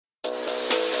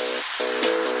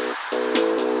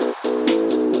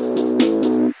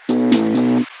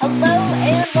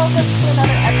welcome to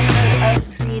another episode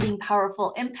of Creating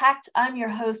Powerful Impact. I'm your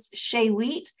host, Shay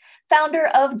Wheat, founder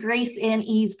of Grace and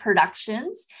Ease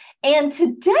Productions. And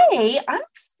today I'm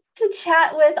excited to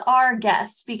chat with our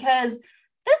guest because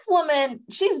this woman,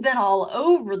 she's been all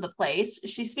over the place.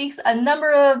 She speaks in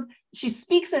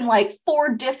like 4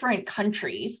 different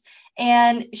countries,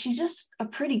 and she's just a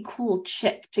pretty cool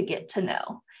chick to get to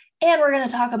know. And we're going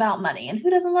to talk about money. And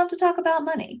who doesn't love to talk about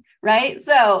money, right?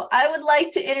 So I would like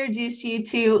to introduce you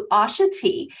to Aasha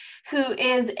T, who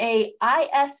is a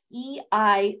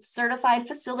ISEI certified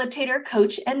facilitator,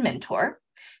 coach, and mentor.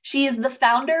 She is the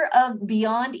founder of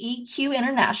BeyondEQ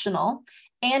International,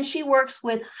 and she works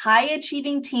with high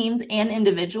achieving teams and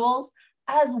individuals,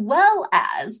 as well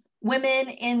as women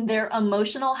in their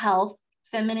emotional health,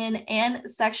 feminine, and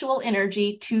sexual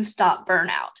energy to stop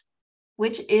burnout,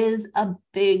 which is a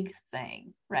big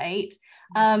thing, right?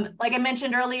 Like I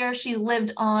mentioned earlier, she's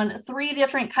lived on 3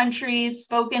 different countries,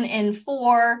 spoken in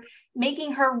 4,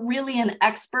 making her really an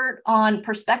expert on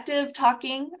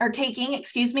taking,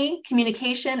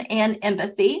 communication and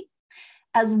empathy,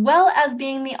 as well as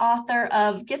being the author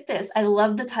of, get this, I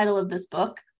love the title of this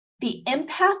book, The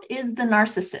Empath is the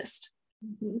Narcissist,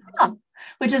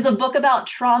 which is a book about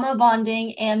trauma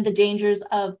bonding and the dangers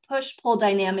of push-pull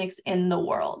dynamics in the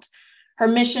world. Her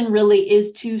mission really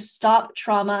is to stop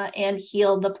trauma and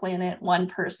heal the planet one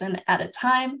person at a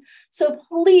time. So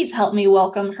please help me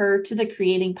welcome her to the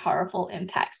Creating Powerful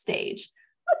Impact stage.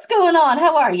 What's going on?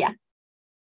 How are you?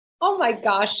 Oh my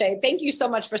gosh, Shay, thank you so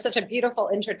much for such a beautiful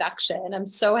introduction. I'm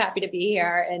so happy to be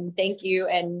here, and thank you.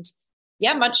 And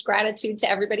yeah, much gratitude to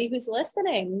everybody who's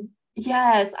listening.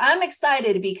 Yes, I'm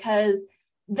excited because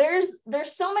there's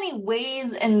so many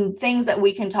ways and things that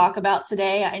we can talk about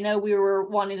today. I know we were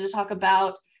wanting to talk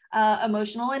about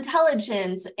emotional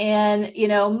intelligence and,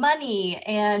 money.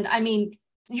 And I mean,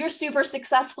 you're super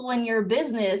successful in your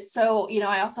business. So,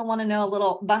 I also want to know a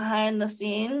little behind the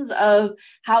scenes of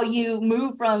how you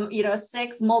move from,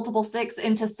 multiple 6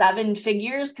 into 7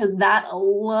 figures, because that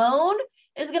alone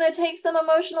is going to take some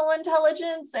emotional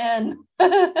intelligence. And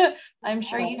I'm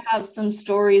sure you have some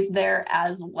stories there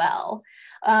as well.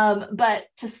 But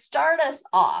to start us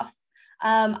off,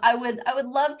 I would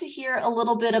love to hear a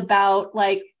little bit about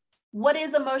what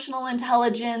is emotional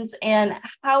intelligence and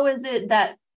how is it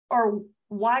that, or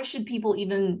why should people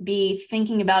even be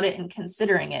thinking about it and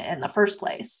considering it in the first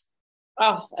place?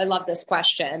 Oh, I love this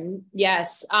question.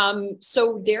 Yes.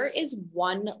 So there is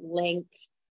one link.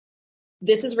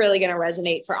 This is really going to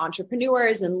resonate for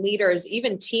entrepreneurs and leaders,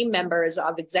 even team members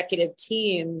of executive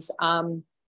teams.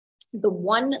 The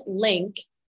one link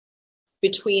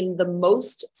between the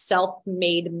most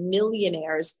self-made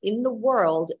millionaires in the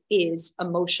world is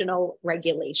emotional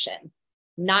regulation.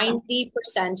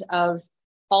 90% of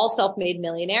all self-made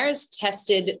millionaires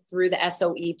tested through the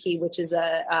SOEP, which is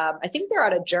I think they're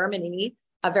out of Germany,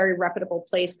 a very reputable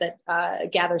place that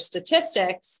gathers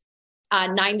statistics.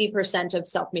 90% of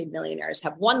self-made millionaires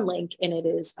have one link, and it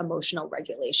is emotional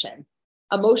regulation.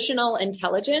 Emotional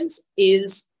intelligence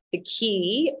is the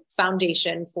key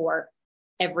foundation for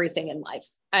everything in life.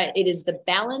 It is the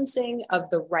balancing of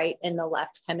the right and the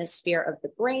left hemisphere of the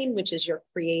brain, which is your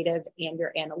creative and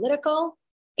your analytical.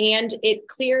 And it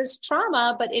clears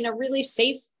trauma, but in a really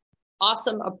safe,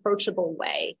 awesome, approachable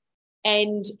way.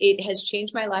 And it has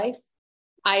changed my life.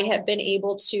 I have been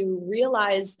able to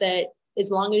realize that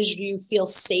as long as you feel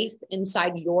safe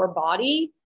inside your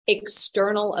body,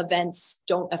 external events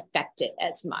don't affect it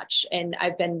as much. And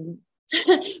I've been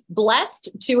blessed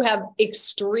to have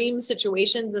extreme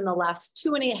situations in the last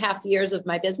 2.5 years of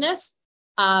my business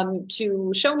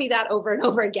to show me that over and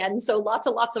over again. So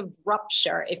lots of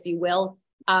rupture, if you will,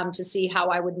 to see how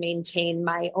I would maintain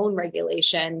my own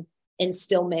regulation and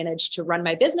still manage to run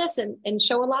my business and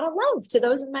show a lot of love to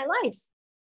those in my life.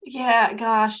 Yeah,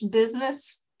 gosh,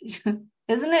 business,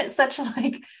 isn't it such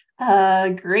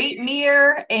a great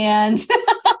mirror and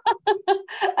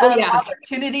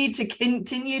opportunity to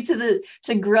continue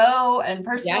to grow and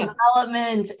personal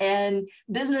development and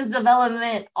business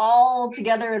development all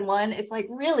together in one. It's like,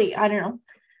 really, I don't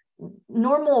know,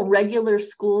 normal regular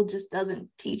school just doesn't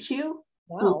teach you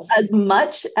as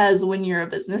much as when you're a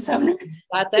business owner.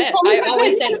 That's it. I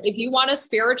always say, if you want a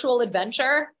spiritual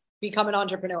adventure, become an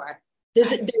entrepreneur.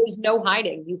 There's no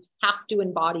hiding. You have to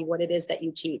embody what it is that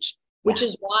you teach, which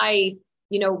is why,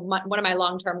 one of my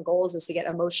long-term goals is to get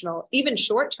emotional, even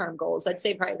short-term goals, I'd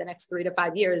say probably the next 3 to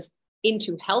 5 years,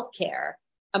 into healthcare.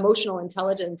 Emotional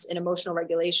intelligence and emotional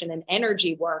regulation and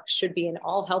energy work should be in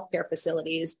all healthcare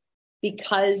facilities,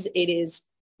 because it is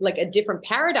like a different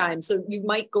paradigm. So you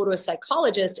might go to a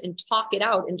psychologist and talk it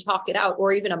out,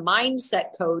 or even a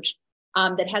mindset coach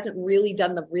that hasn't really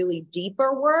done the really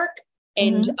deeper work.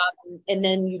 And, and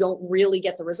then you don't really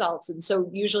get the results. And so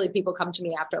usually people come to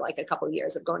me after like a couple of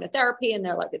years of going to therapy and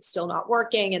they're like, it's still not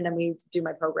working. And then we do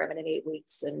my program in 8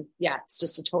 weeks. And yeah, it's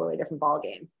just a totally different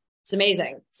ballgame. It's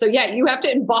amazing. So yeah, you have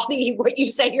to embody what you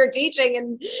say you're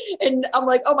teaching. And I'm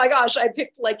like, oh my gosh, I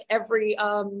picked like every,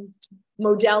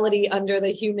 modality under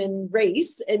the human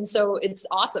race. And so it's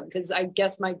awesome because I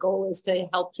guess my goal is to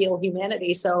help heal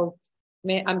humanity. So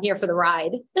I'm here for the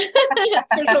ride.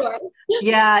 That's for sure.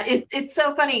 Yeah, it's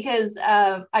so funny because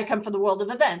I come from the world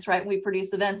of events, right? We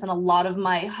produce events and a lot of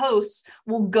my hosts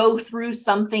will go through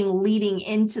something leading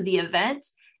into the event.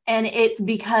 And it's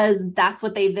because that's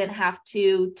what they then have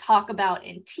to talk about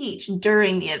and teach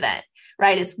during the event,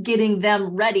 right? It's getting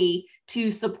them ready to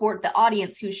support the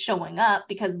audience who's showing up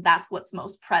because that's what's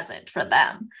most present for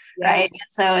them, right?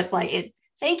 So it's like,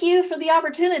 thank you for the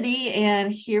opportunity and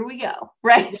here we go,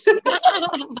 right?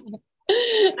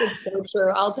 It's so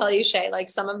true. I'll tell you, Shay, like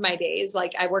some of my days,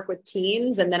 like I work with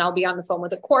teens and then I'll be on the phone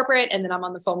with a corporate and then I'm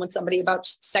on the phone with somebody about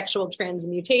sexual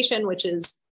transmutation, which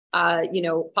is,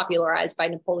 popularized by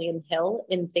Napoleon Hill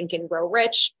in Think and Grow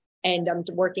Rich. And I'm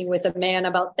working with a man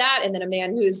about that. And then a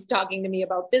man who's talking to me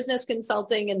about business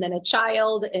consulting and then a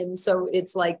child. And so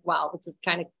it's like, wow, it's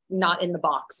kind of not in the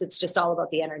box. It's just all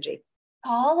about the energy.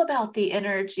 All about the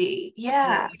energy.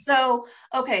 Yeah. So,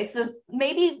 okay. So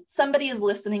maybe somebody is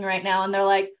listening right now and they're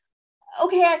like,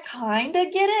 okay, I kind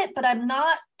of get it, but I'm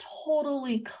not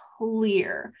totally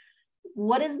clear.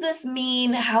 What does this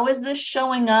mean? How is this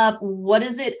showing up? What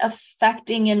is it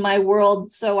affecting in my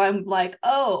world? So I'm like,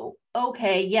 oh,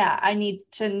 okay, yeah, I need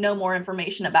to know more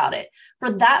information about it. For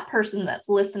that person that's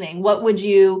listening, what would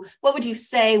you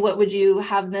say? What would you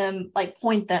have them like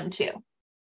point them to?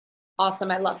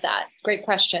 Awesome. I love that. Great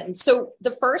question. So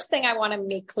the first thing I want to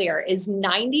make clear is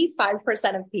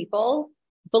 95% of people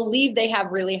believe they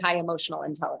have really high emotional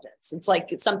intelligence. It's like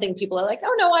something people are like,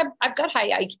 oh no, I've got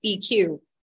high EQ.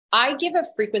 I give a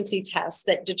frequency test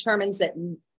that determines that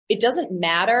it doesn't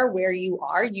matter where you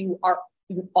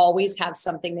always have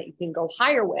something that you can go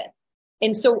higher with.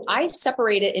 And so I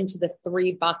separate it into the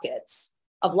 3 buckets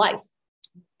of life.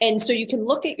 And so you can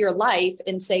look at your life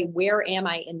and say, where am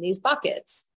I in these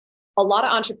buckets? A lot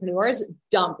of entrepreneurs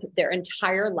dump their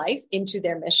entire life into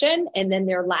their mission, and then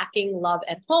they're lacking love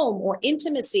at home or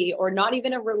intimacy or not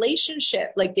even a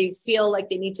relationship. Like they feel like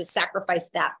they need to sacrifice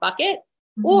that bucket,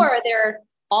 or they're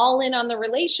all in on the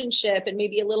relationship and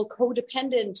maybe a little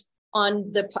codependent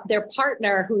on their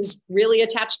partner who's really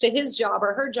attached to his job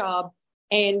or her job,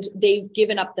 and they've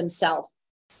given up themselves.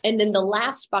 And then the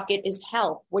last bucket is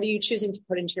health. What are you choosing to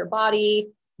put into your body?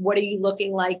 What are you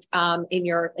looking like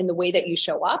in the way that you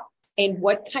show up? And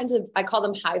what kinds of, I call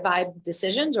them high vibe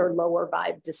decisions or lower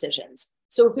vibe decisions.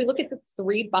 So if we look at the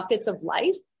 3 buckets of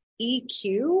life,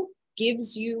 EQ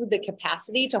gives you the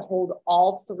capacity to hold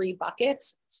all 3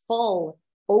 buckets full,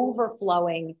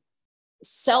 overflowing.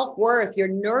 Self-worth, your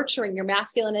nurturing, your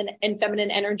masculine and feminine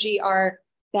energy are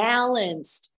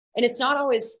balanced. And it's not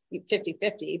always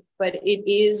 50-50, but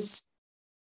it is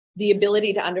the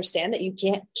ability to understand that you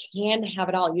can have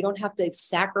it all. You don't have to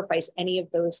sacrifice any of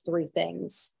those 3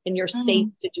 things, and you're safe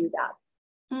to do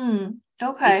that.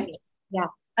 Okay. Yeah.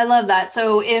 I love that.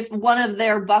 So if one of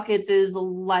their buckets is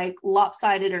like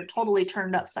lopsided or totally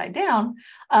turned upside down,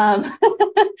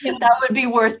 that would be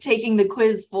worth taking the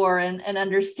quiz for and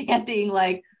understanding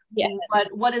like,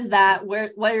 what is that?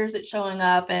 Where is it showing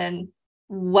up, and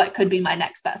what could be my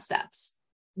next best steps?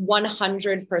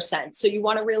 100%. So you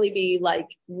want to really be like,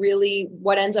 really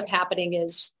what ends up happening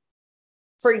is,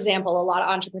 for example, a lot of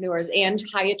entrepreneurs and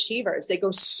high achievers, they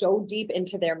go so deep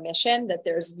into their mission that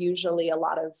there's usually a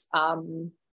lot of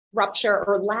rupture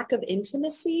or lack of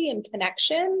intimacy and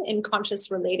connection and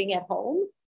conscious relating at home.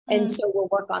 And so we'll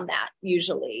work on that,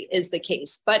 usually is the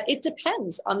case, but it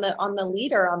depends on the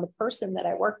leader, on the person that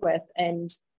I work with. And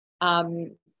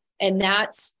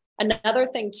that's another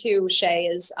thing too, Shay,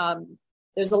 is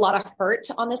there's a lot of hurt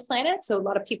on this planet. So a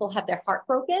lot of people have their heart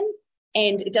broken,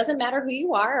 and it doesn't matter who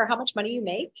you are or how much money you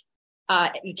make.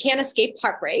 You can't escape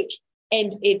heartbreak.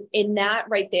 And in that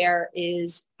right there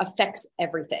affects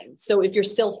everything. So if you're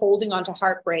still holding on to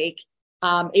heartbreak,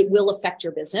 it will affect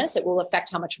your business. It will affect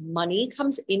how much money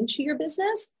comes into your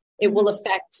business. It will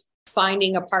affect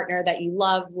finding a partner that you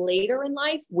love later in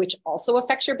life, which also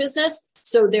affects your business.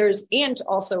 So and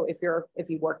also if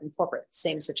you work in corporate,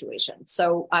 same situation.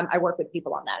 So I work with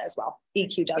people on that as well.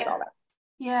 EQ does all that.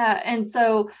 Yeah. And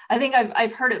so I think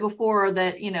I've heard it before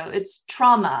that, it's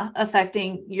trauma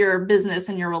affecting your business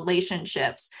and your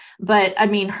relationships. But I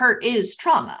mean, hurt is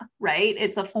trauma, right?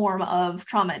 It's a form of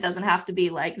trauma. It doesn't have to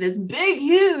be like this big,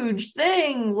 huge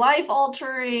thing, life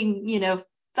altering,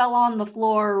 fell on the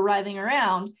floor, writhing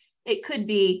around. It could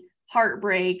be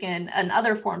heartbreak and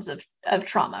other forms of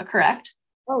trauma, correct?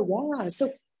 Oh, yeah.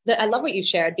 So I love what you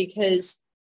shared, because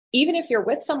even if you're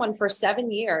with someone for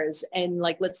 7 years and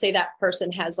like, let's say that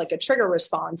person has like a trigger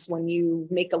response when you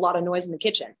make a lot of noise in the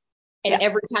kitchen. And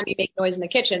every time you make noise in the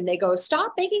kitchen, they go,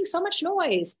 stop making so much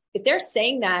noise. If they're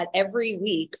saying that every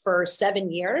week for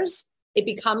 7 years, it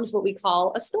becomes what we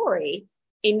call a story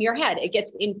in your head. It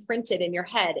gets imprinted in your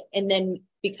head. And then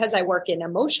because I work in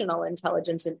emotional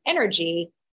intelligence and energy,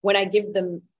 when I give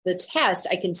them the test,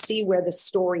 I can see where the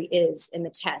story is in the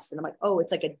test. And I'm like, oh,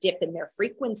 it's like a dip in their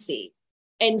frequency.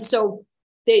 And so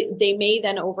they may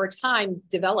then over time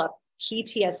develop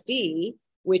PTSD,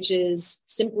 which is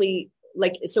simply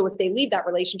like, so if they leave that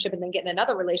relationship and then get in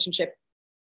another relationship,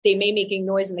 they may making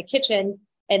noise in the kitchen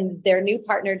and their new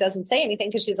partner doesn't say anything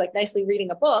because she's like nicely reading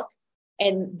a book.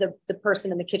 And the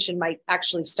person in the kitchen might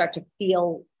actually start to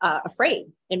feel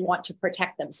afraid and want to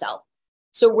protect themselves.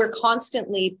 So we're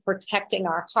constantly protecting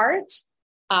our heart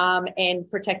and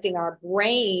protecting our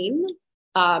brain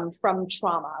from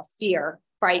trauma, fear,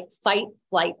 fight,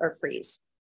 flight, or freeze.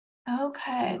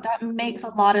 Okay, that makes a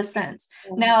lot of sense.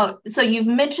 Now, so you've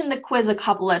mentioned the quiz a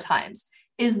couple of times.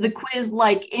 Is the quiz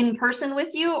like in person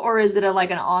with you, or is it like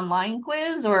an online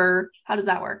quiz, or how does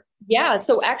that work? Yeah,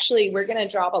 so actually, we're going to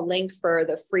drop a link for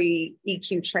the free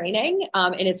EQ training,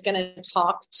 and it's going to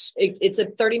talk. It's a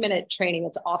 30-minute training.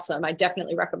 It's awesome. I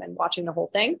definitely recommend watching the whole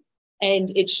thing, and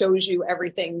it shows you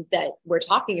everything that we're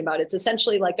talking about. It's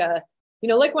essentially like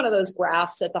like one of those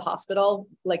graphs at the hospital,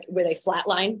 like where they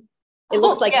flatline. It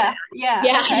looks like yeah.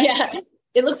 Okay. Yeah.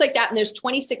 It looks like that. And there's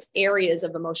 26 areas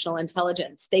of emotional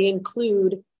intelligence. They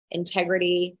include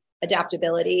integrity,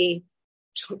 adaptability,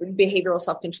 behavioral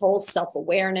self-control,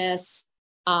 self-awareness,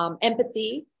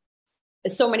 empathy,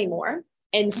 so many more.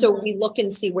 And so we look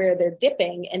and see where they're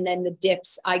dipping. And then the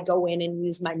dips, I go in and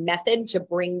use my method to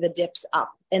bring the dips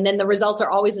up. And then the results are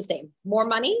always the same. More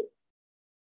money,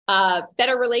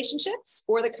 better relationships,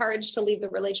 or the courage to leave the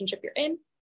relationship you're in.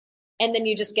 And then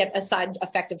you just get a side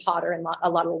effect of hotter and a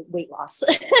lot of weight loss.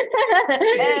 It's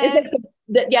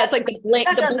like the blank.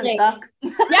 That doesn't suck.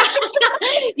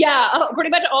 Yeah. Pretty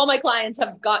much all my clients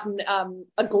have gotten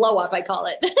a glow up, I call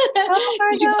it.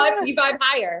 Oh you vibe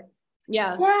higher.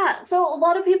 Yeah. Yeah. So a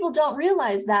lot of people don't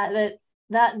realize that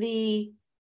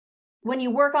when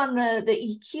you work on the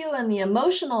EQ and the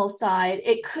emotional side,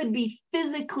 it could be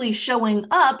physically showing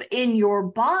up in your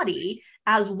body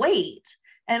as weight.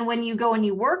 And when you go and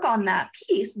you work on that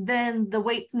piece, then the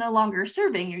weight's no longer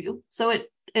serving you. So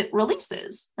it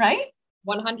releases, right?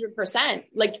 100%.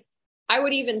 Like I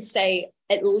would even say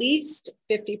at least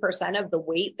 50% of the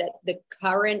weight that the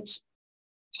current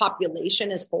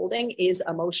population is holding is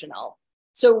emotional.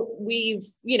 So we've,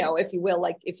 if you will,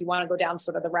 like if you want to go down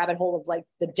sort of the rabbit hole of like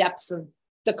the depths of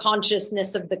the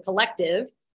consciousness of the collective,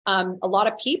 a lot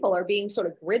of people are being sort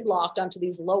of gridlocked onto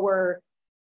these lower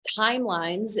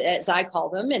timelines, as I call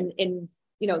them. And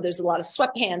there's a lot of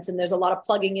sweatpants and there's a lot of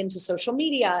plugging into social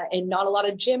media and not a lot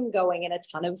of gym going and a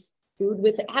ton of food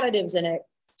with additives in it.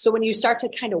 So when you start to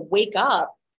kind of wake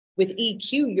up with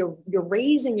EQ, you're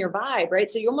raising your vibe,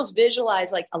 right? So you almost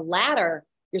visualize like a ladder,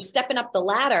 you're stepping up the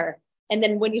ladder. And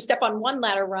then when you step on one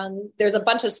ladder rung, there's a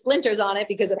bunch of splinters on it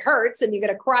because it hurts and you're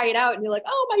going to cry it out. And you're like,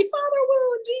 oh, my father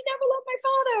wound. He never loved my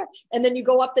father. And then you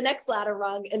go up the next ladder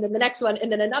rung and then the next one and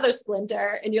then another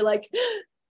splinter. And you're like,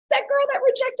 that girl that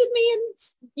rejected me in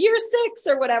year 6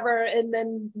 or whatever. And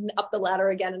then up the ladder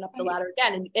again and up the ladder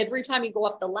again. And every time you go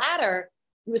up the ladder,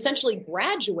 you essentially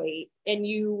graduate and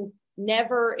you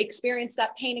never experience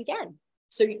that pain again.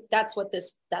 So that's what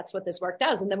this work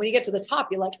does. And then when you get to the top,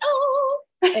 you're like, oh,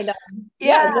 and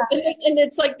and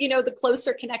it's like, the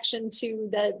closer connection to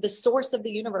the source of the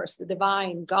universe, the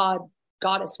divine, God,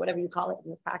 goddess, whatever you call it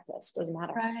in the practice, doesn't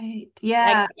matter. Right.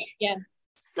 Yeah. Yeah.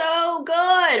 So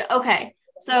good. Okay.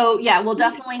 So yeah, we'll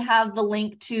definitely have the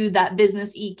link to that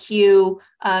business EQ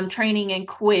training and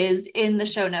quiz in the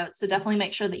show notes. So definitely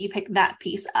make sure that you pick that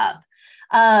piece up.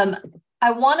 I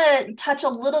want to touch a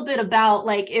little bit about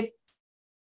like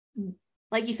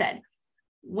you said,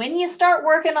 when you start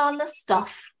working on the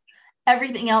stuff,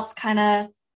 everything else kind of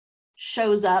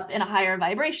shows up in a higher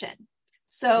vibration.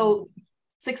 So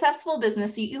successful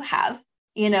business that you have,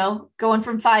 going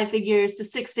from 5 figures to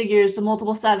 6 figures to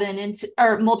multiple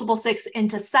 6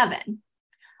 into 7.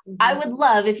 Mm-hmm. I would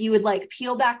love if you would like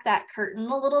peel back that curtain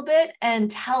a little bit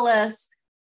and tell us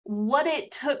what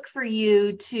it took for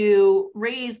you to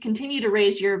continue to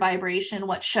raise your vibration,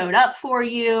 what showed up for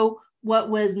you, what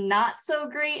was not so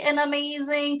great and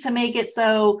amazing to make it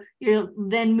so you're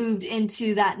then moved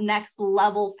into that next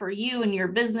level for you and your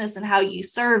business and how you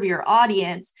serve your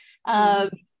audience.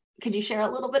 Could you share a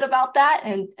little bit about that?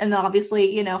 And then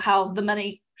obviously, how the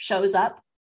money shows up.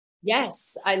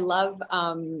 Yes. I love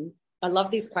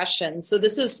these questions. So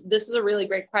this is a really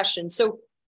great question. So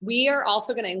we are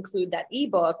also going to include that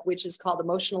ebook, which is called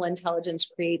Emotional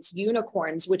Intelligence Creates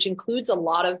Unicorns, which includes a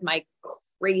lot of my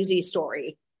crazy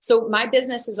story. So my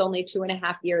business is only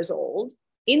 2.5 years old.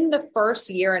 In the first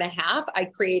year and a half, I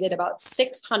created about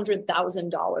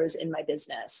 $600,000 in my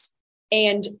business.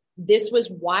 And this was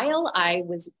while I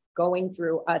was going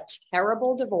through a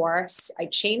terrible divorce. I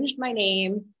changed my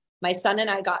name. My son and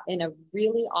I got in a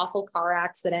really awful car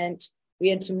accident. We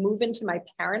had to move into my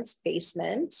parents'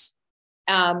 basement.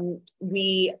 I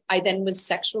then was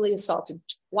sexually assaulted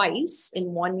twice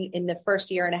in the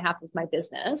first year and a half of my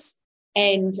business.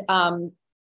 And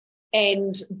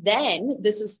then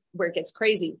this is where it gets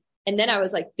crazy. And then I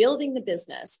was like building the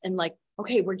business and like,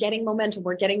 okay, we're getting momentum.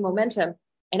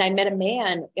 And I met a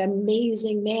man,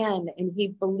 amazing man. And he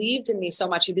believed in me so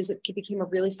much. He became a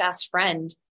really fast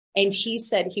friend. And he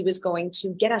said he was going to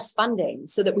get us funding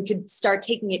so that we could start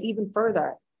taking it even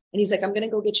further. And he's like, I'm going to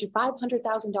go get you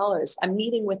 $500,000. I'm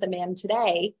meeting with a man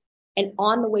today. And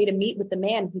on the way to meet with the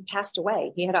man, he passed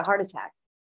away. He had a heart attack.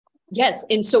 Yes.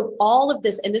 And so all of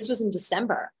this, and this was in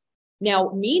December.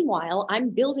 Now, meanwhile,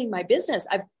 I'm building my business.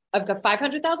 I've got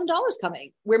 $500,000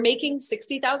 coming. We're making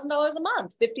 $60,000 a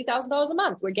month, $50,000 a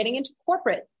month. We're getting into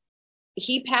corporate.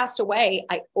 He passed away.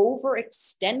 I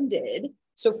overextended.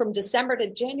 So from December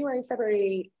to January,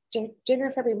 February,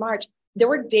 March, there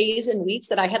were days and weeks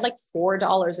that I had like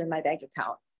 $4 in my bank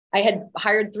account. I had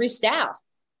hired 3 staff.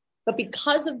 But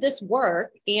because of this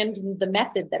work and the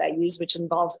method that I use, which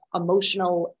involves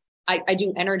emotional, I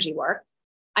do energy work,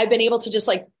 I've been able to just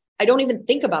like, I don't even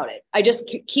think about it. I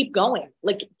just keep going,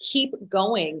 keep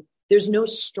going. There's no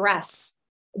stress.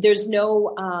 There's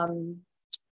no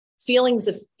feelings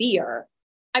of fear.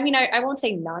 I mean, I won't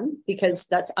say none because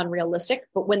that's unrealistic,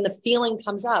 but when the feeling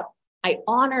comes up, I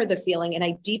honor the feeling and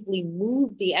I deeply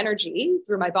move the energy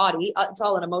through my body. That's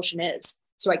all an emotion is.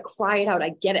 So I cry it out.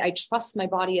 I get it. I trust my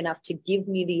body enough to give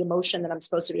me the emotion that I'm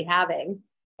supposed to be having.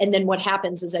 And then what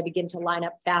happens is I begin to line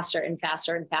up faster and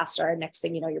faster and faster. And next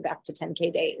thing you know, you're back to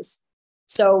 10K days.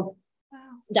 So wow.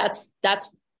 That's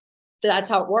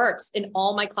how it works. And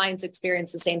all my clients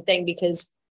experience the same thing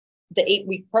because the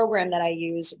 8-week program that I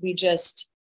use, we just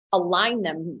align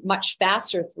them much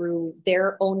faster through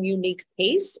their own unique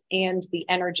pace and the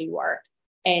energy work.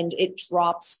 And it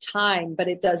drops time, but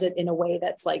it does it in a way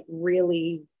that's like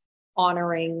really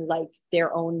honoring like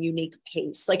their own unique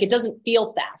pace. Like it doesn't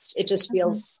feel fast. It just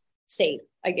feels safe,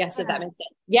 I guess, if that makes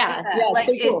sense. Yeah. Like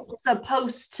it's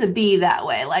supposed to be that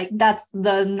way. Like that's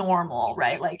the normal,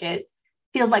 right? Like it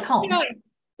feels like home.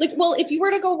 Like, well, if you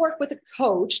were to go work with a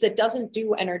coach that doesn't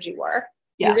do energy work,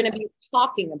 you're going to be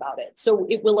talking about it. So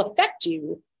it will affect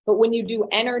you. But when you do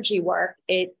energy work,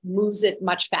 it moves it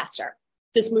much faster.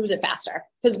 Just moves it faster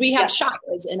because we have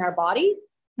chakras in our body.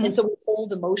 And so we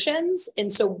hold emotions.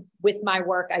 And so with my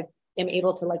work, I am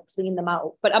able to like clean them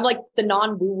out, but I'm like the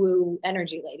non-woo-woo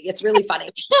energy lady. It's really funny.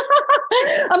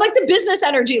 I'm like the business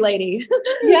energy lady.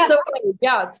 Yeah. So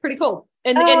yeah, it's pretty cool.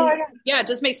 And yeah, it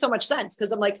just makes so much sense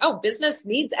because I'm like, oh, business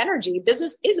needs energy.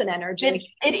 Business is an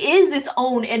energy. It is its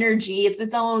own energy. It's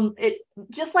its own,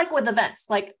 just like with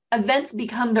events, like events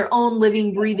become their own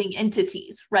living, breathing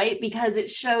entities, right? Because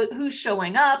it shows who's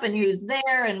showing up and who's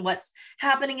there and what's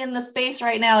happening in the space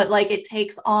right now. It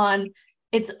takes on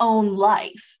its own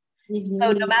life. Mm-hmm.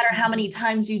 So no matter how many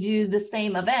times you do the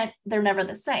same event, they're never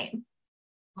the same.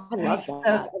 I love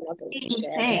that. So same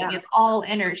thing. Yeah. It's all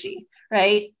energy,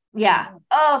 right? Yeah.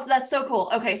 Oh, that's so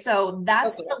cool. Okay. So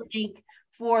that's the link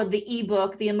for the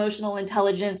ebook, The Emotional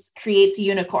Intelligence Creates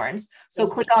Unicorns. So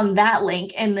click on that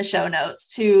link in the show notes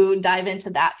to dive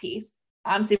into that piece.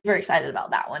 I'm super excited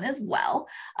about that one as well.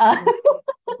 And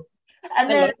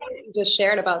then you just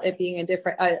shared about it being a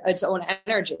different, its own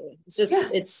energy. It's just,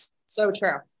 it's so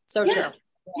true. So true.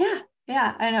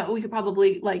 Yeah. I know we could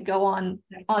probably like go on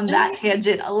that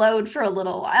tangent alone for a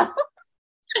little while.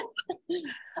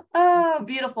 Oh,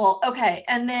 beautiful. Okay.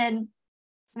 And then,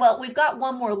 well, we've got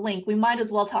one more link. We might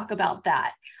as well talk about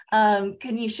that.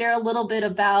 Can you share a little bit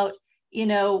about,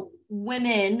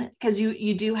 women, because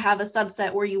you do have a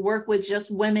subset where you work with just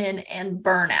women and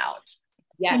burnout.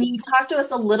 Yes. Can you talk to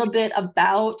us a little bit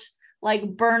about like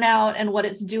burnout and what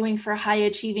it's doing for high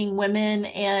achieving women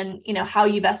and, how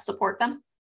you best support them?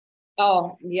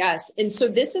 Oh, yes. And so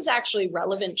this is actually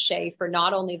relevant, Shay, for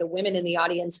not only the women in the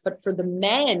audience, but for the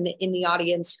men in the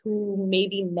audience who may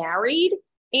be married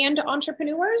and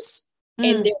entrepreneurs,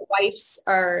 and their wives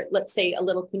are, let's say, a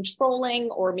little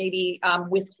controlling, or maybe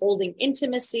withholding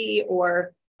intimacy,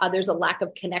 or there's a lack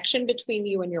of connection between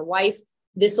you and your wife.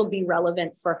 This will be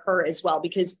relevant for her as well,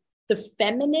 because the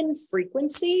feminine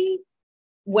frequency,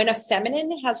 when a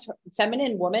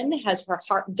feminine woman has her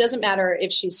heart, doesn't matter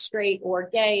if she's straight or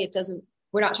gay,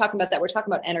 we're not talking about that. We're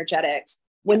talking about energetics.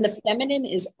 When the feminine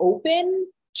is open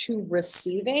to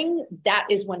receiving, that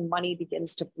is when money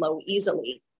begins to flow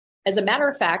easily. As a matter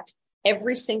of fact,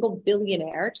 every single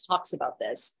billionaire talks about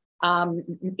this.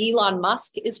 Elon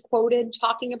Musk is quoted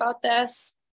talking about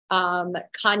this,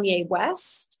 Kanye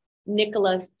West,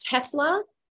 Nikola Tesla,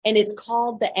 and it's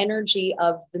called the energy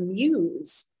of the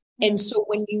muse. And so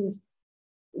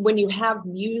when you have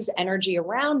muse energy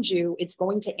around you, it's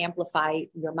going to amplify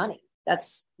your money.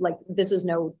 That's like, this is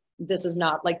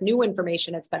not like new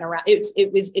information. It's been around.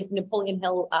 Napoleon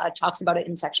Hill talks about it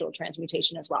in Sexual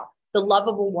Transmutation as well. The love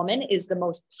of a woman is the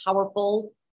most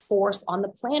powerful force on the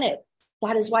planet.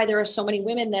 That is why there are so many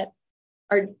women that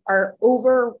are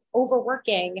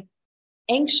overworking,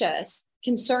 anxious,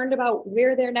 concerned about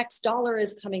where their next dollar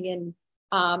is coming in.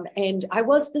 And I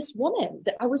was this woman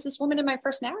in my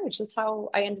first marriage. That's how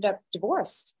I ended up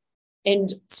divorced. And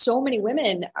so many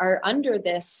women are under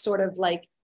this sort of like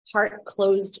heart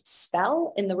closed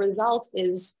spell. And the result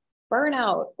is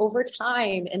burnout over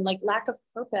time and like lack of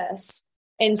purpose.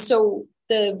 And so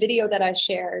the video that I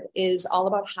shared is all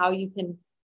about how you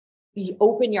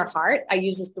open your heart. I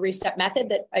use this 3-step method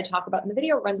that I talk about in the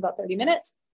video. It runs about 30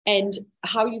 minutes, and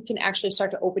how you can actually start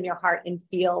to open your heart and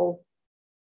feel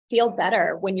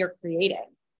better when you're creating.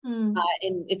 And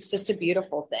it's just a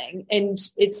beautiful thing. And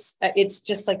it's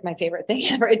just like my favorite thing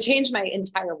ever. It changed my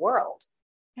entire world.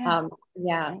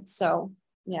 So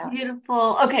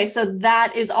beautiful. Okay, so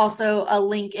that is also a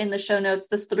link in the show notes.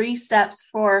 This 3 steps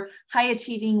for high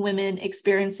achieving women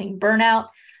experiencing burnout.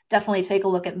 Definitely take a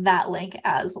look at that link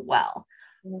as well.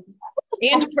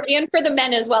 And for the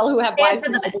men as well who have wives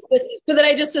that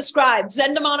I just described,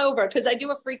 send them on over, because I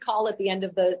do a free call at the end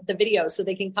of the video, so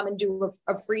they can come and do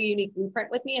a free unique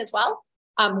blueprint with me as well,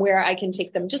 where I can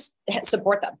take them, just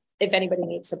support them if anybody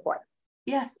needs support.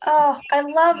 Yes. Oh, I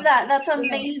love that. That's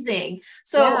amazing.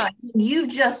 So you've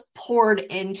just poured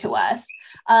into us.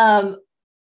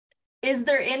 Is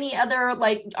there any other,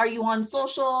 like, are you on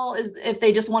social? If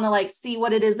they just want to like see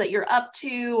what it is that you're up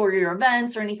to, or your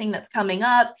events or anything that's coming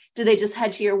up, do they just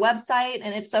head to your website?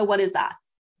 And if so, what is that?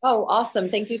 Oh, awesome.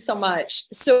 Thank you so much.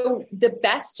 So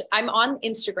I'm on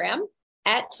Instagram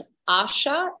at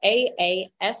Aasha,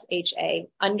 AASHA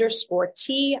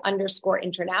 _T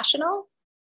 _international.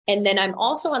 And then I'm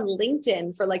also on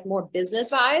LinkedIn for like more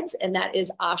business vibes. And that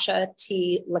is Aasha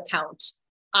T LaCount.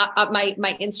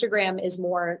 My Instagram is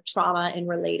more trauma and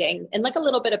relating, and like a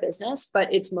little bit of business,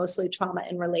 but it's mostly trauma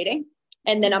and relating.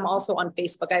 And then I'm also on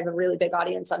Facebook. I have a really big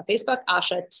audience on Facebook,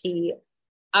 Aasha T.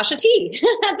 That's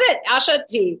it. Aasha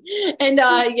T. And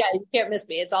you can't miss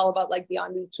me. It's all about like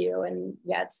BeyondEQ, and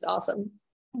it's awesome.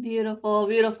 Beautiful,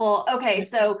 beautiful. Okay,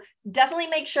 so definitely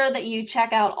make sure that you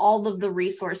check out all of the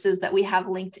resources that we have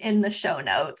linked in the show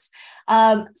notes.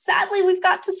 Sadly, we've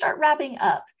got to start wrapping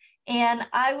up. And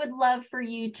I would love for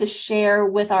you to share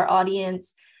with our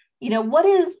audience, what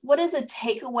is a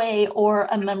takeaway or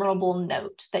a memorable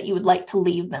note that you would like to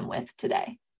leave them with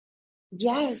today?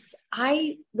 Yes,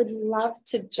 I would love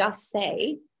to just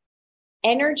say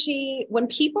energy. When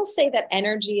people say that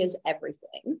energy is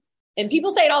everything, and people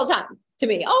say it all the time to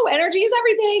me, oh, energy is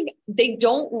everything. They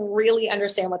don't really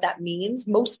understand what that means.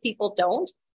 Most people don't.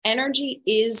 Energy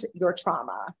is your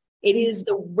trauma. It is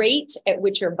the rate at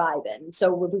which you're vibing.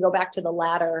 So if we go back to the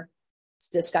ladder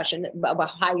discussion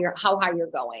about how high you're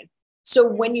going. So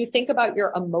when you think about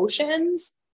your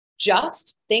emotions,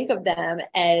 just think of them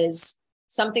as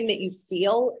something that you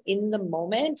feel in the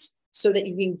moment, so that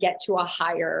you can get to a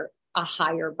higher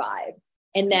vibe.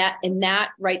 And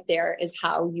that right there is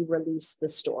how you release the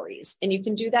stories. And you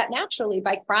can do that naturally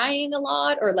by crying a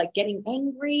lot, or like getting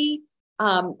angry,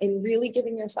 and really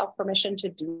giving yourself permission to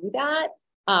do that.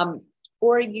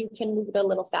 Or you can move it a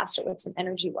little faster with some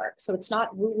energy work. So it's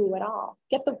not woo-woo at all.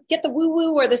 Get the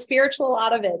woo-woo or the spiritual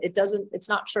out of it. It's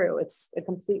not true. It's a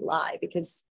complete lie,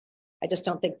 because I just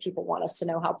don't think people want us to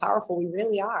know how powerful we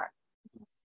really are.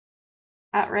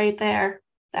 That right there.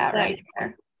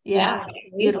 Yeah.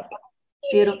 Beautiful.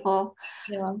 Beautiful.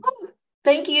 Yeah.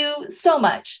 Thank you so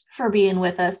much for being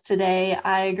with us today.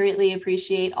 I greatly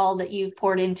appreciate all that you've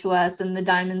poured into us and the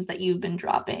diamonds that you've been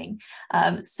dropping.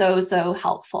 So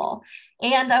helpful.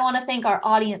 And I want to thank our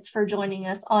audience for joining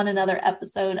us on another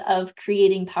episode of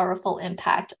Creating Powerful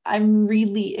Impact. I'm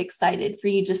really excited for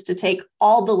you just to take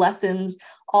all the lessons,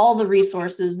 all the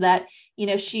resources that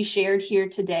she shared here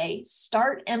today,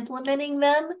 start implementing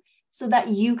them so that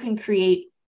you can create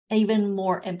even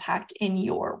more impact in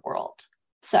your world.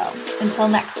 So until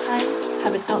next time,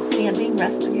 have an outstanding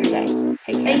rest of your day.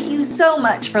 Take care. Thank you so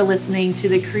much for listening to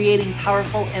the Creating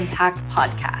Powerful Impact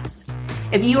podcast.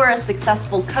 If you are a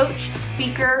successful coach,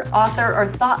 speaker, author,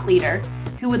 or thought leader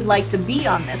who would like to be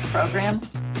on this program,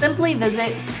 simply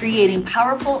visit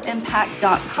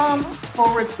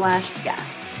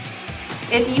creatingpowerfulimpact.com/guest.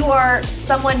 If you are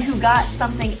someone who got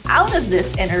something out of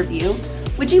this interview,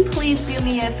 would you please do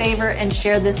me a favor and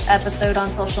share this episode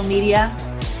on social media?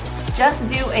 Just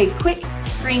do a quick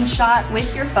screenshot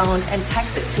with your phone and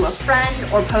text it to a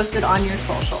friend or post it on your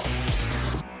socials.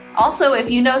 Also, if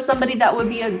you know somebody that would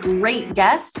be a great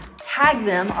guest, tag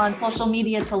them on social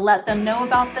media to let them know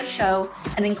about the show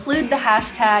and include the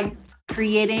hashtag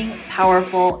Creating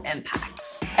Powerful Impact.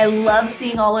 I love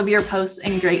seeing all of your posts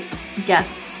and great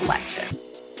guest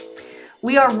selections.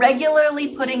 We are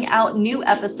regularly putting out new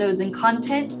episodes and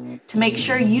content. To make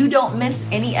sure you don't miss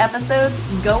any episodes,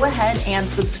 go ahead and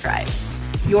subscribe.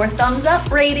 Your thumbs up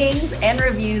ratings and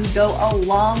reviews go a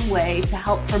long way to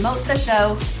help promote the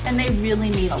show, and they really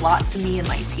mean a lot to me and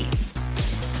my team.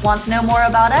 Want to know more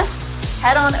about us?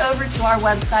 Head on over to our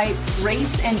website,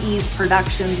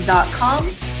 graceandeaseproductions.com,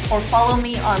 or follow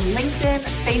me on LinkedIn,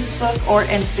 Facebook, or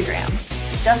Instagram.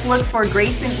 Just look for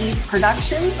Grace and Ease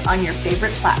Productions on your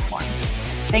favorite platform.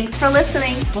 Thanks for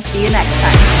listening. We'll see you next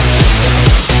time.